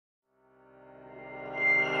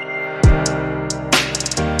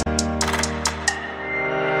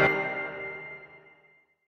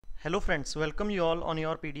Hello friends, welcome you all on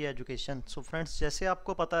your पीडिया education. So friends, जैसे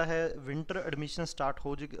आपको पता है विंटर एडमिशन स्टार्ट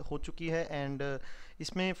हो चुकी है एंड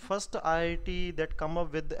इसमें first IIT that come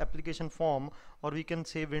up with application form और we can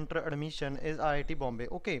say winter admission is IIT Bombay.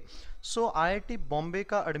 Okay, so IIT Bombay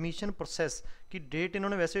का एडमिशन प्रोसेस की डेट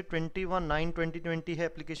इन्होंने वैसे 21/9/2020 है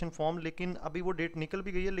एप्लीकेशन फॉर्म, लेकिन अभी वो डेट निकल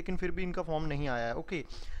भी गई है लेकिन फिर भी इनका फॉर्म नहीं आया है। ओके,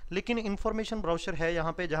 लेकिन इन्फॉर्मेशन ब्राउचर है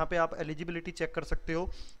यहाँ पे जहाँ पे आप एलिजिबिलिटी चेक कर सकते हो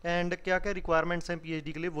एंड क्या क्या रिक्वायरमेंट्स हैं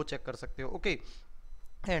पीएचडी के लिए वो चेक कर सकते हो। ओके,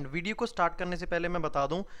 एंड वीडियो को स्टार्ट करने से पहले मैं बता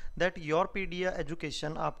दूं दैट YourPedia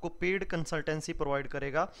एजुकेशन आपको पेड कंसल्टेंसी प्रोवाइड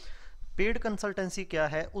करेगा। पेड कंसल्टेंसी क्या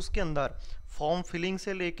है, उसके अंदर फॉर्म फिलिंग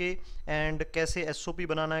से लेके एंड कैसे एसओपी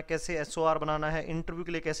बनाना है, कैसे एसओआर बनाना है, इंटरव्यू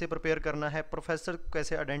के लिए कैसे प्रिपेयर करना है, प्रोफेसर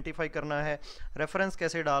कैसे आइडेंटिफाई करना है, रेफरेंस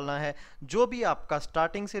कैसे डालना है, जो भी आपका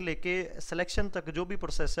स्टार्टिंग से लेके सिलेक्शन तक जो भी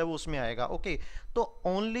प्रोसेस है वो उसमें आएगा। ओके, तो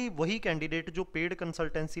ओनली वही कैंडिडेट जो पेड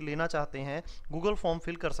कंसल्टेंसी लेना चाहते हैं गूगल फॉर्म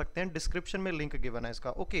फिल कर सकते हैं। डिस्क्रिप्शन में लिंक गिवन है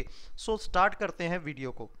इसका। ओके, सो स्टार्ट करते हैं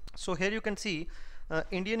वीडियो को। So here you can see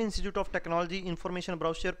Indian institute of technology information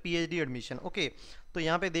brochure PhD admission. Okay, तो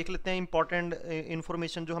यहाँ पे देख लेते हैं इंपॉर्टेंट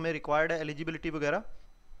इन्फॉर्मेशन जो हमें रिक्वायर्ड है, एलिजिबिलिटी वगैरह।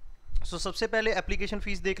 सो सबसे पहले एप्लीकेशन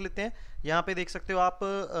फीस देख लेते हैं। यहाँ पे देख सकते हो आप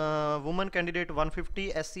women candidate 150,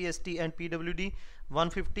 SC ST and PWD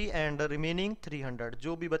 150 and remaining 300,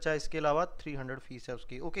 जो भी बचा इसके अलावा 300 फीस है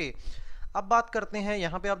उसकी। ओके, अब बात करते हैं,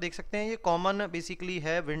 यहाँ पे आप देख सकते हैं ये कॉमन बेसिकली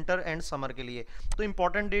है विंटर एंड समर के लिए। तो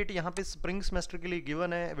इंपॉर्टेंट डेट यहाँ पे स्प्रिंग सेमेस्टर के लिए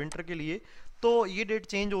गिवन है, विंटर के लिए तो ये डेट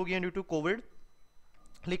चेंज हो गई है ड्यू टू कोविड।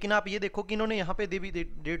 लेकिन आप ये देखो कि इन्होंने यहाँ पे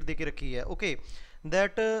डेट दे के रखी है। Okay,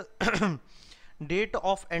 that date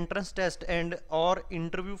of entrance test and और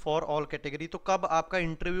इंटरव्यू फॉर ऑल कैटेगरी। तो कब आपका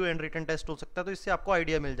इंटरव्यू एंड रिटन टेस्ट हो सकता है, तो इससे आपको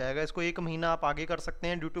आइडिया मिल जाएगा। इसको एक महीना आप आगे कर सकते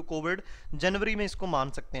हैं ड्यू टू कोविड, जनवरी में इसको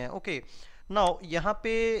मान सकते हैं। ओके, नाउ यहाँ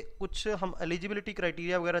पे कुछ हम एलिजिबिलिटी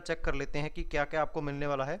क्राइटेरिया वगैरह चेक कर लेते हैं कि क्या क्या आपको मिलने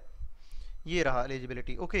वाला है। ये रहा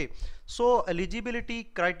eligibility. Okay, so eligibility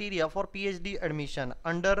criteria for PhD admission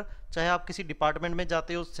under, चाहे आप किसी डिपार्टमेंट में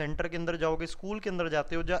जाते हो, सेंटर के अंदर जाओगे, स्कूल के अंदर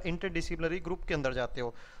जाते हो, या इंटरडिसिप्लिनरी ग्रुप के अंदर जाते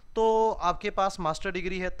हो, तो आपके पास मास्टर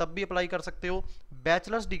डिग्री है तब भी अप्लाई कर सकते हो,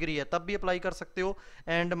 बैचलर्स डिग्री है तब भी अप्लाई कर सकते हो,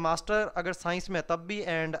 एंड मास्टर अगर साइंस में तब भी,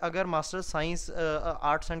 एंड अगर master science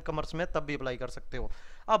arts and commerce में तब भी अप्लाई कर सकते हो।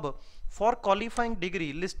 अब for qualifying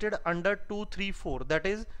degree listed under 2, 3, 4, that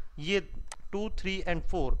is ये 2, 3 and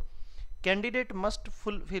 4 candidate must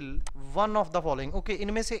fulfil one of the following. Okay,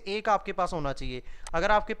 इनमें से एक आपके पास होना चाहिए।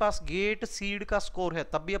 अगर आपके पास गेट सीड का स्कोर है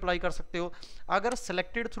तब भी अप्लाई कर सकते हो। अगर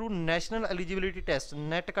selected through national eligibility test,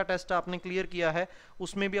 net का टेस्ट आपने क्लियर किया है,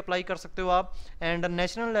 उसमें भी अप्लाई कर सकते हो आप। And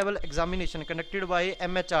national level examination conducted by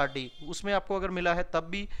MHRD, उसमें आपको अगर मिला है तब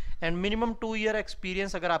भी। एंड मिनिमम 2 ईयर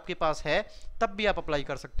एक्सपीरियंस अगर आपके पास है तब भी आप अप्लाई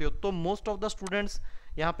कर सकते हो। तो मोस्ट ऑफ द स्टूडेंट्स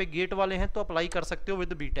यहाँ पे गेट वाले हैं तो अप्लाई कर सकते हो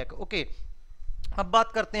विद बीटेक। ओके, अब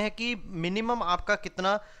बात करते हैं कि मिनिमम आपका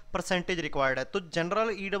कितना परसेंटेज रिक्वायर्ड है। तो जनरल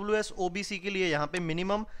EWS OBC के लिए यहाँ पे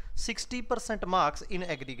मिनिमम 60% मार्क्स इन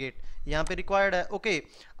एग्रीगेट यहाँ पे रिक्वायर्ड है। ओके,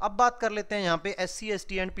 अब बात कर लेते हैं यहाँ पे SC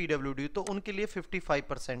ST एंड PWD, तो उनके लिए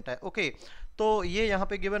 55% है। ओके, तो ये यहाँ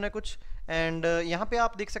पे गिवन है कुछ। एंड यहाँ पे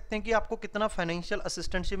आप देख सकते हैं कि आपको कितना फाइनेंशियल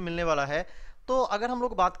असिस्टेंटशिप मिलने वाला है। तो अगर हम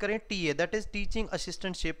लोग बात करें TA, that is teaching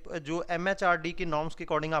assistantship, जो MHRD के नॉर्म्स के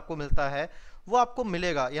अकॉर्डिंग आपको मिलता है वो आपको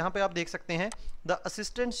मिलेगा। यहाँ पे आप देख सकते हैं the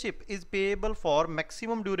assistantship is payable for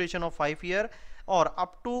maximum duration of 5 year और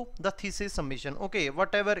up to the thesis submission. Okay,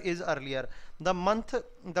 what ever is earlier. The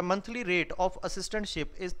monthly rate of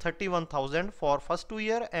assistantship is 31,000 for first 2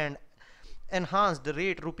 year and enhanced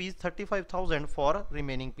rate ₹35,000 for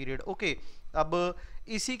remaining period. Okay, अब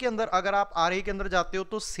इसी के अंदर अगर आप RA के अंदर जाते हो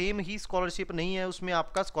तो सेम ही स्कॉलरशिप नहीं है, उसमें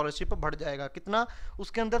आपका स्कॉलरशिप बढ़ जाएगा। कितना?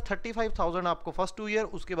 उसके अंदर 35,000 आपको फर्स्ट 2 ईयर,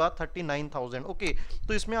 उसके बाद 39,000। ओके,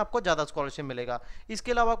 तो इसमें आपको ज़्यादा स्कॉलरशिप मिलेगा।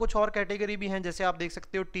 इसके अलावा कुछ और कैटेगरी भी हैं, जैसे आप देख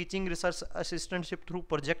सकते हो teaching research assistantship through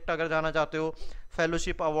project अगर जाना चाहते हो,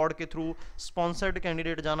 फेलोशिप अवार्ड के थ्रू, स्पॉन्सर्ड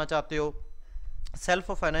कैंडिडेट जाना चाहते हो, self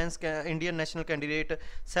finance Indian national candidate,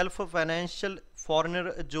 self financial foreigner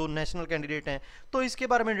जो नेशनल कैंडिडेट हैं, तो इसके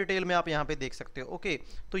बारे में डिटेल में आप यहाँ पे देख सकते हो। ओके,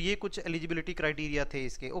 तो ये कुछ एलिजिबिलिटी क्राइटेरिया थे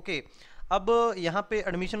इसके। ओके, अब यहाँ पे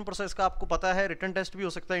एडमिशन प्रोसेस का आपको पता है, रिटन टेस्ट भी हो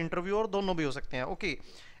सकता है, इंटरव्यू और दोनों भी हो सकते हैं। ओके,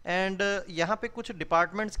 एंड यहाँ पे कुछ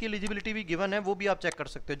डिपार्टमेंट्स की एलिजिबिलिटी भी गिवन है, वो भी आप चेक कर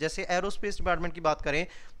सकते हो। जैसे एरोस्पेस डिपार्टमेंट की बात करें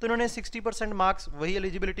तो इन्होंने 60% मार्क्स वही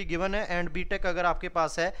एलिजिबिलिटी गिवन है। एंड बीटेक अगर आपके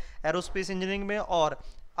पास है एरोस्पेस इंजीनियरिंग में और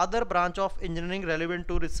other branch of engineering relevant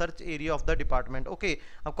to research area of the department. Okay,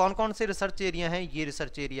 अब कौन कौन से रिसर्च एरिया हैं, ये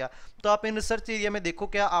रिसर्च एरिया, तो आप इन रिसर्च एरिया में देखो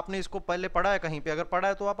क्या आपने इसको पहले पढ़ा है कहीं पे, अगर पढ़ा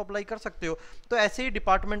है तो आप अप्लाई कर सकते हो। तो ऐसे ही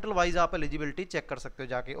डिपार्टमेंटल वाइज आप एलिजिबिलिटी चेक कर सकते हो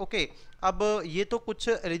जाके। ओके, अब ये तो कुछ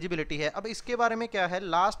एलिजिबिलिटी है। अब इसके बारे में क्या है,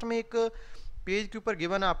 लास्ट में एक पेज के ऊपर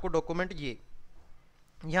गिवन है आपको डॉक्यूमेंट,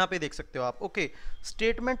 यहाँ पे देख सकते हो आप। Okay,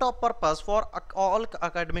 statement of purpose for all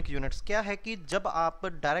academic units क्या है कि जब आप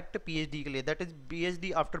डायरेक्ट पीएचडी के लिए, that is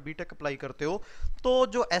PhD after BTech apply करते हो, तो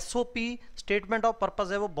जो एसओपी स्टेटमेंट ऑफ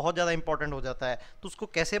पर्पस है वो बहुत ज़्यादा इंपॉर्टेंट हो जाता है। तो उसको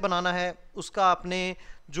कैसे बनाना है, उसका आपने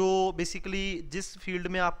जो बेसिकली जिस फील्ड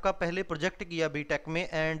में आपका पहले प्रोजेक्ट किया बीटेक में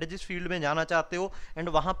एंड जिस फील्ड में जाना चाहते हो एंड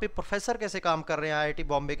वहाँ पे प्रोफेसर कैसे काम कर रहे हैं आईआईटी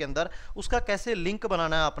बॉम्बे के अंदर, उसका कैसे लिंक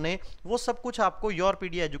बनाना है आपने, वो सब कुछ आपको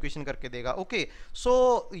YourPedia एजुकेशन करके देगा। ओके,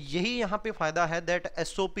 सो यही यहाँ पे फायदा है that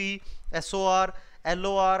SOP, SOR,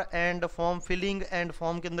 LOR and form filling and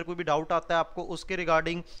form के अंदर कोई भी डाउट आता है आपको उसके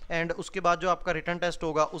रिगार्डिंग, एंड उसके बाद जो आपका रिटन टेस्ट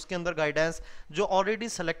होगा उसके अंदर गाइडेंस, जो ऑलरेडी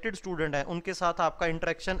सेलेक्टेड स्टूडेंट हैं उनके साथ आपका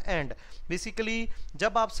इंटरेक्शन, एंड बेसिकली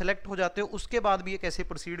जब आप सेलेक्ट हो जाते हो उसके बाद भी ये कैसे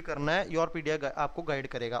प्रोसीड करना है YourPedia आपको गाइड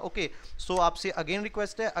करेगा। ओके, सो आपसे अगेन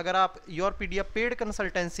रिक्वेस्ट है, अगर आप YourPedia पेड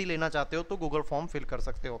कंसल्टेंसी लेना चाहते हो तो गूगल फॉर्म फिल कर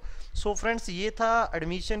सकते हो। सो फ्रेंड्स, ये था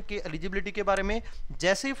एडमिशन के एलिजिबिलिटी के बारे में।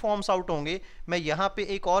 जैसे ही फॉर्म्स आउट होंगे मैं यहाँ पे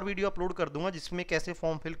एक और वीडियो अपलोड कर दूंगा जिसमें कैसे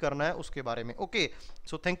फॉर्म फिल करना है उसके बारे में। Okay,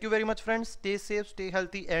 so thank you very much friends, stay safe, stay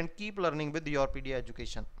healthy and keep learning with YourPedia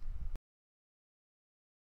education.